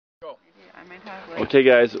Okay,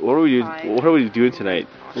 guys, what are we doing tonight?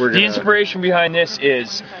 The inspiration behind this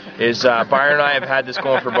is Byron and I have had this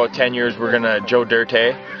going for about 10 years. We're gonna Joe Dirt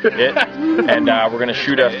it, and we're gonna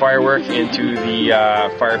shoot a firework into the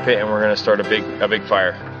fire pit, and we're gonna start a big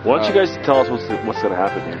fire. Why don't you guys tell us what's gonna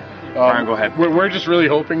happen here? Byron, go ahead. We're just really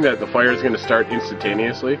hoping that the fire is going to start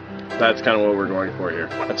instantaneously. That's kind of what we're going for here.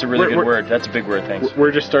 That's a really good word. That's a big word, thanks.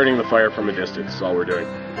 We're just starting the fire from a distance, is all we're doing.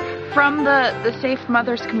 From the Safe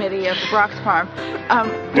Mothers Committee of the Brox Farm,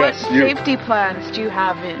 what safety plans do you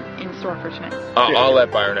have in store for tonight? I'll let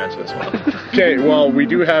Byron answer this one. Okay, well, we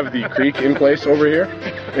do have the creek in place over here.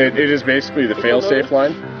 It is basically the fail-safe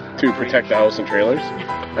line to protect the house and trailers.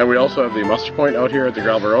 And we also have the muster point out here at the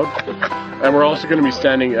gravel road. And we're also going to be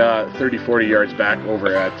standing 30-40 yards back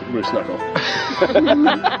over at Moose Knuckle.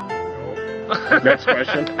 Next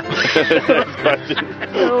question.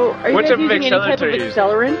 So, are you guys using any type of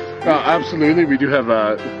accelerant? Absolutely. We do have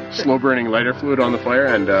slow-burning lighter fluid on the fire,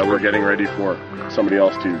 and we're getting ready for somebody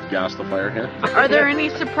else to gas the fire here. Are there any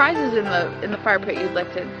surprises in the fire pit you'd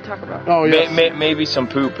like to talk about? Oh, yes. Maybe some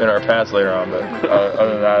poop in our pants later on, but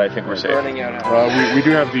other than that, I think we're safe. We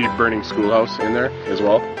do have the burning schoolhouse in there as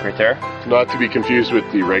well. Right there? Not to be confused with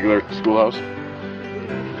the regular schoolhouse.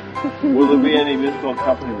 Will there be any musical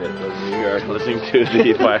accompaniment as we are listening to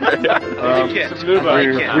the fire?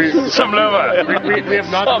 Some luba.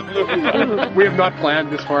 We have not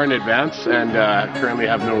planned this far in advance, and currently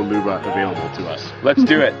have no luba available to us. Let's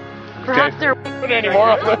do it. Perhaps there Put any more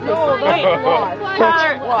on it. No, wait.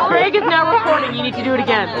 Craig is now recording. You need to do it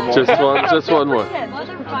again. Just one more.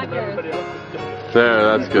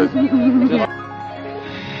 There, that's good.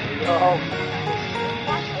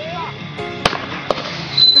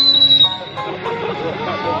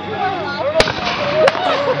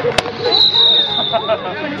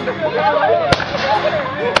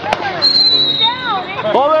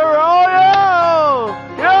 Oh, there we are!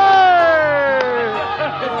 Yay!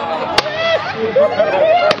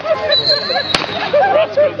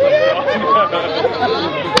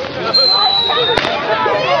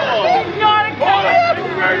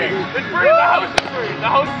 The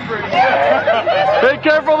house is burning. Hey,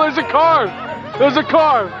 careful! There's a car! There's a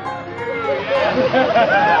car!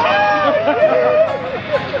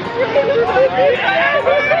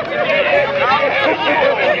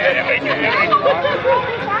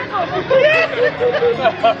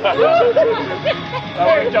 That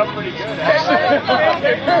worked out pretty good.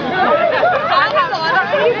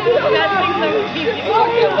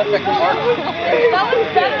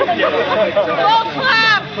 Well,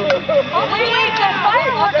 clap!